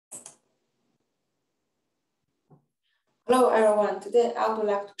Hello everyone, today I would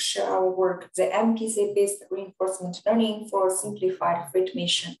like to share our work, the MPC-based reinforcement learning for simplified freight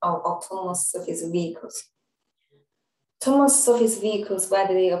mission of autonomous surface vehicles. Autonomous surface vehicles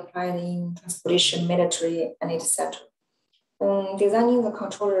widely applied in transportation, military, and etc. Designing the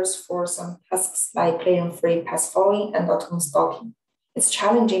controllers for some tasks like clearing free path following and autonomous docking. It's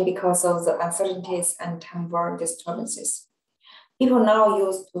challenging because of the uncertainties and time-bound disturbances. People now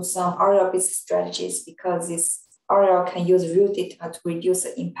use some area-based strategies because this area can use real data to reduce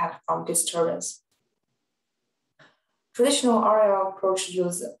the impact from disturbance. Traditional area approach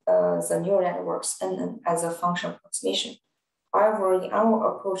use the neural networks and as a function approximation. However, in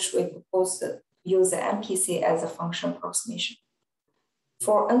our approach, we propose to use the MPC as a function approximation.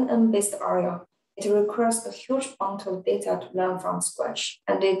 For NN-based area, it requires a huge amount of data to learn from scratch,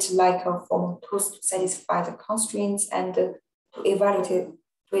 and it's like a formal tools to satisfy the constraints and to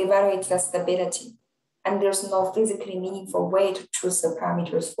evaluate the stability. And there's no physically meaningful way to choose the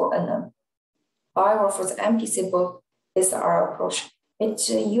parameters for NN. However, for the MPC-based area approach, it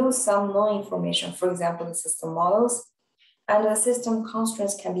uses some known information, for example, the system models, and the system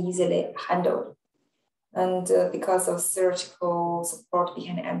constraints can be easily handled. And because of theoretical support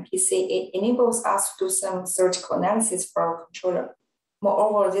behind MPC, it enables us to do some theoretical analysis for our controller.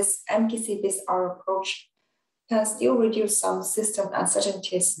 Moreover, this MPC-based area approach can still reduce some system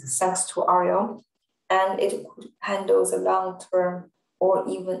uncertainties thanks to RL, and it could handle the long-term or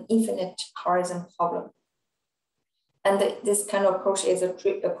even infinite horizon problem. And this kind of approach is a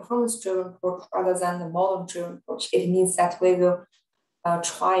performance-driven approach rather than the model-driven approach. It means that we will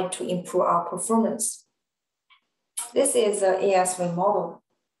try to improve our performance. This is an AS3 model.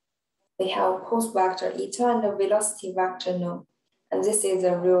 We have post vector eta and the velocity vector nu, and this is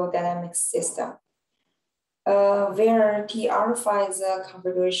a real dynamic system. Where T alpha is a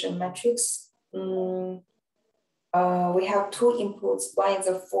configuration matrix, we have two inputs. One is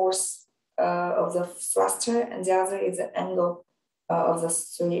the force of the thruster, and the other is the angle of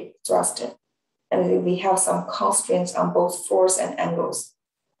the thruster. And we have some constraints on both force and angles.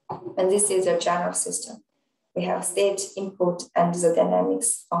 And this is a general system. We have state input and the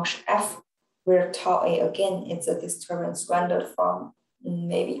dynamics function F, where tau A again is a disturbance rendered from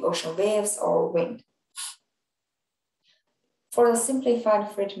maybe ocean waves or wind. For the simplified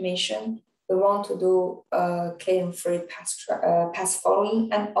freight mission, we want to do clearing-free path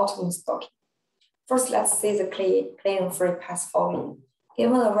following and autonomous docking. First, let's see the clearing-free path following.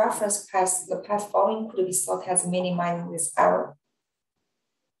 Given a reference path, the path following could be thought as minimizing this error.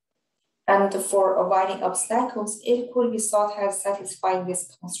 And for avoiding obstacles, it could be thought as satisfying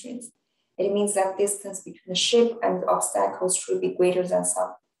these constraints. It means that distance between the ship and the obstacles should be greater than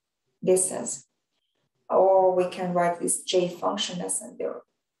some distance. Or we can write this J function less than 0.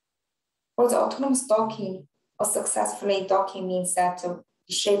 For the autonomous docking, or successfully docking means that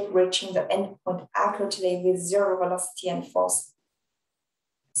the ship reaching the endpoint accurately with 0 velocity and force.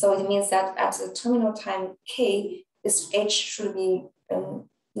 So it means that at the terminal time K, this H should be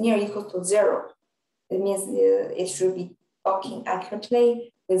near equal to 0. It means it should be docking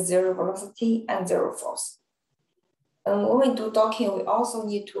accurately with 0 velocity and 0 force. When we do docking, we also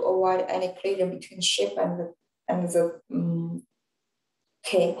need to avoid any collision between ship and the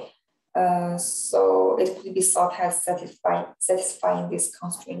K. So it could be thought as satisfying this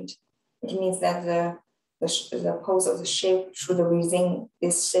constraint. It means that the pose of the ship should be within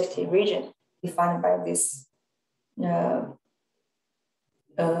this safety region defined by these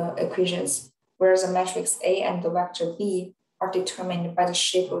equations, whereas the matrix A and the vector B are determined by the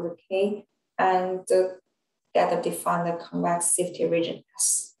shape of the K and together define the convex safety region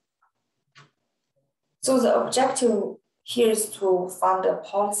S. So the objective here is to find a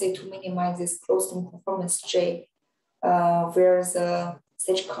policy to minimize this closed-in performance J, where the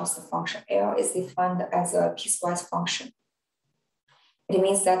stage cost function L is defined as a piecewise function. It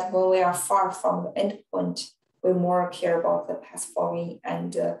means that when we are far from the endpoint, we more care about the path following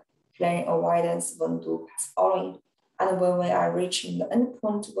and clearing avoidance when do path following. And when we are reaching the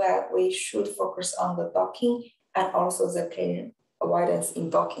endpoint, where we should focus on the docking and also the clearing avoidance in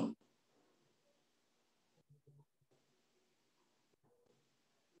docking.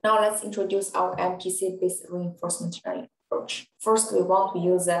 Now let's introduce our MPC-based reinforcement learning approach. First, we want to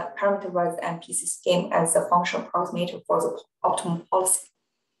use a parameterized MPC scheme as a function approximator for the optimal policy.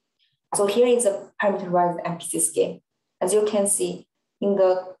 So here is a parameterized MPC scheme. As you can see, in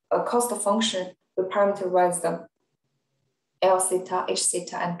the cost function, we parameterize the L theta, H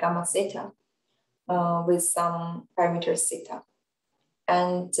theta, and gamma theta with some parameters theta.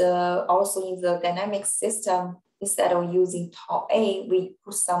 And also in the dynamic system, instead of using tau A, we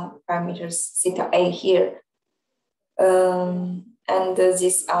put some parameters theta A here. And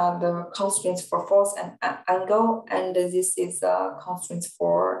these are the constraints for force and angle, and this is constraints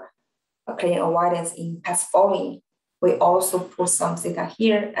for clean avoidance in path following. We also put some theta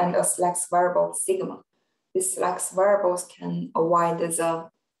here and a slack variable sigma. These slack variables can avoid the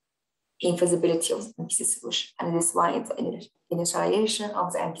infeasibility of the MPC solution, and this one is the initialization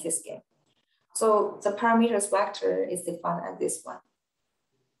of the MPC scheme. So the parameters vector is defined as this one.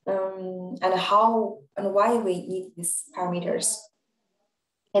 And how and why we need these parameters?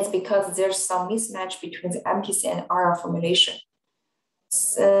 It's because there's some mismatch between the MPC and RR formulation.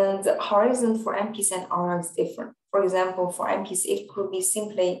 So the horizon for MPC and RR is different. For example, for MPC, it could be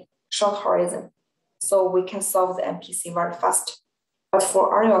simply short horizon, so we can solve the MPC very fast. But for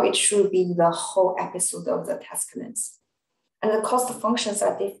RL, it should be the whole episode of the task length. And the cost functions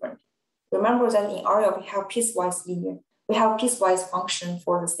are different. Remember that in RL, we have piecewise linear. We have piecewise function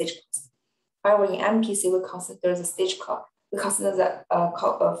for the stage cost. However, in MPC, we consider the stage cost. We consider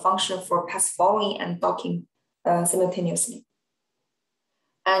the function for path following and docking simultaneously.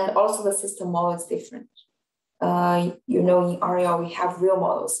 And also the system model is different. In RL, we have real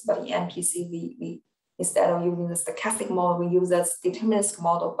models, but in MPC, we instead of using the stochastic model, we use a deterministic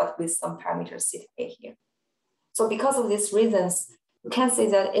model, but with some parameters sitting here. So because of these reasons, we can say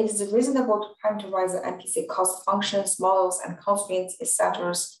that it is reasonable to parameterize the MPC cost functions, models, and constraints,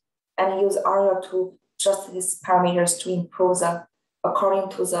 etc., and use RL to adjust these parameters to improve according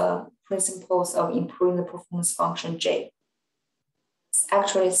to the principles of improving the performance function J.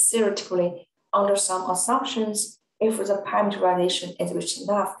 Actually, theoretically, under some assumptions, if the parameterization is rich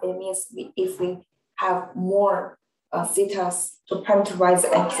enough, it means if we have more thetas to parameterize the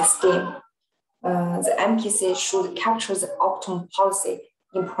MPC scheme, the MPC should capture the optimum policy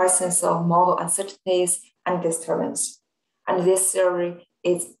in presence of model uncertainties and disturbance. And this theory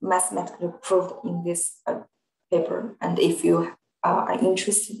is mathematically proved in this paper. And if you are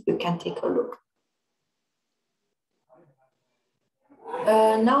interested, you can take a look.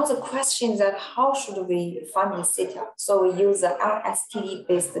 Now the question is that how should we find the theta? So we use the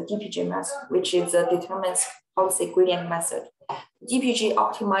LSTD-based DPG method, which is the determinist policy gradient method. DPG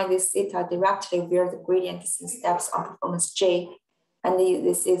optimizes theta directly via the gradient distance steps on performance J, and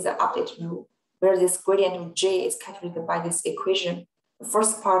this is the update rule, where this gradient of J is calculated by this equation. The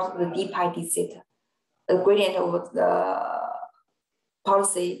first part of the d pi d theta. The gradient of the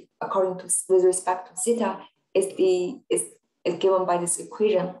policy according to with respect to theta is given by this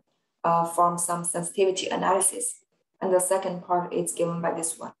equation from some sensitivity analysis. And the second part is given by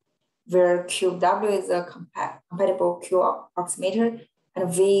this one, where QW is a compatible Q approximator, and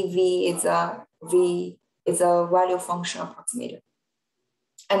VV is a value function approximator.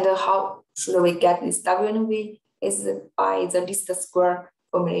 And how should we get this W and V is by the least square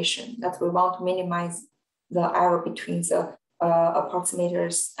formulation, that we want to minimize the error between the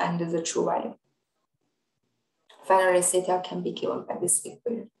approximators and the true value. Finally, theta can be given by this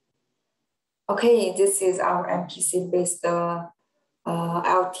equation. Okay, this is our MPC-based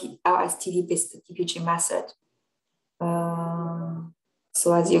LSTD-based DPG method.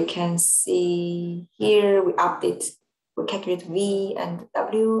 So as you can see here, we calculate V and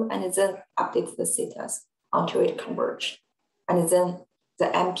W, and then update the thetas until it converges. And then the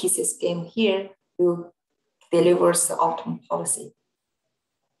MPC scheme here will deliver the optimum policy.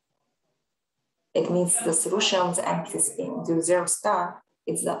 It means the solution of the MPC scheme, the 0 star,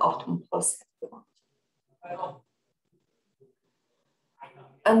 is the optimum policy that we want.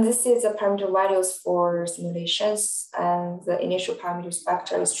 And this is the parameter values for simulations, and the initial parameters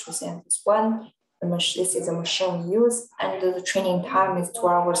vector is chosen as this one. This is the machine we use, and the training time is 2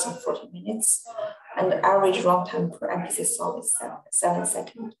 hours and 40 minutes. And the average runtime per MPC solve is 7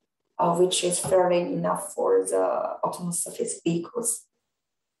 seconds, which is fairly enough for the autonomous surface vehicles.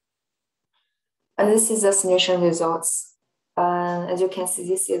 And this is the simulation results. As you can see,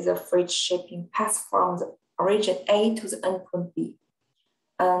 this is a freight shipping path from the origin A to the endpoint B.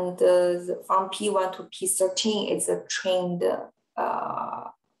 And from P1 to P13 is a trained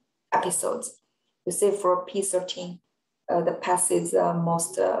episodes. You see for P13, the path is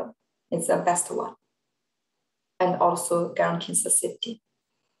the best one, and also guarantees the safety.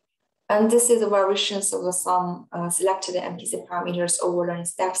 And this is the variations of some selected MPC parameters over learning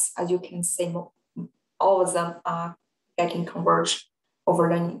steps. As you can see, all of them are getting converged over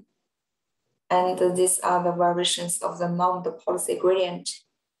learning. And these are the variations of the normed policy gradient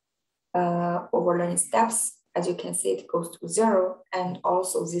over learning steps. As you can see, it goes to 0. And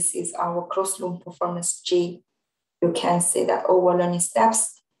also this is our closed loop performance G. You can see that over learning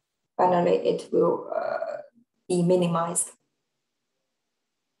steps, finally it will be minimized.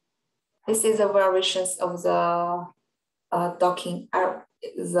 This is the variations of the docking error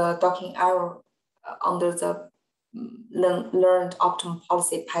under the learned optimum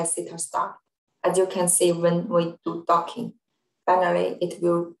policy pi theta star. As you can see, when we do docking, finally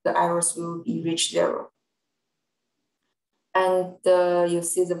the errors will be reach 0. And you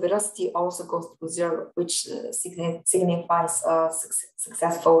see the velocity also goes to 0, which signifies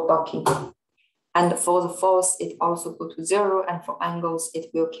successful docking. And for the force, it also go to 0, and for angles, it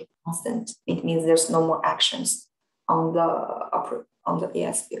will keep constant. It means there's no more actions on the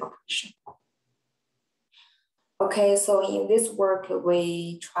ASP operation. Okay, so in this work,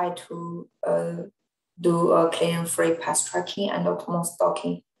 we try to do a clean-free path tracking and autonomous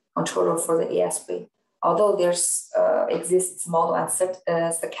docking controller for the ASP. Although there's exists model and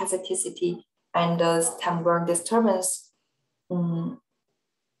stochasticity and time-varying disturbance,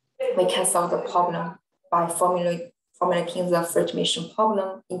 we can solve the problem by formulating the freight mission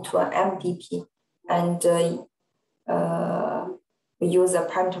problem into an MDP, and we use a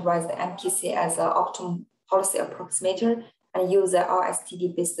parameterized MPC as an optimum policy approximator, and use the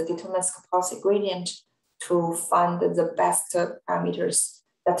LSTD-based deterministic policy gradient to find the best parameters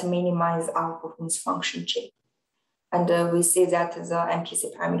that minimize our performance function J. And we see that the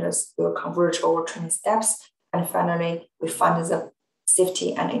MPC parameters will converge over training steps, and finally we find the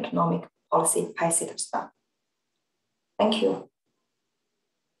safety and economic policy pi theta star. Thank you.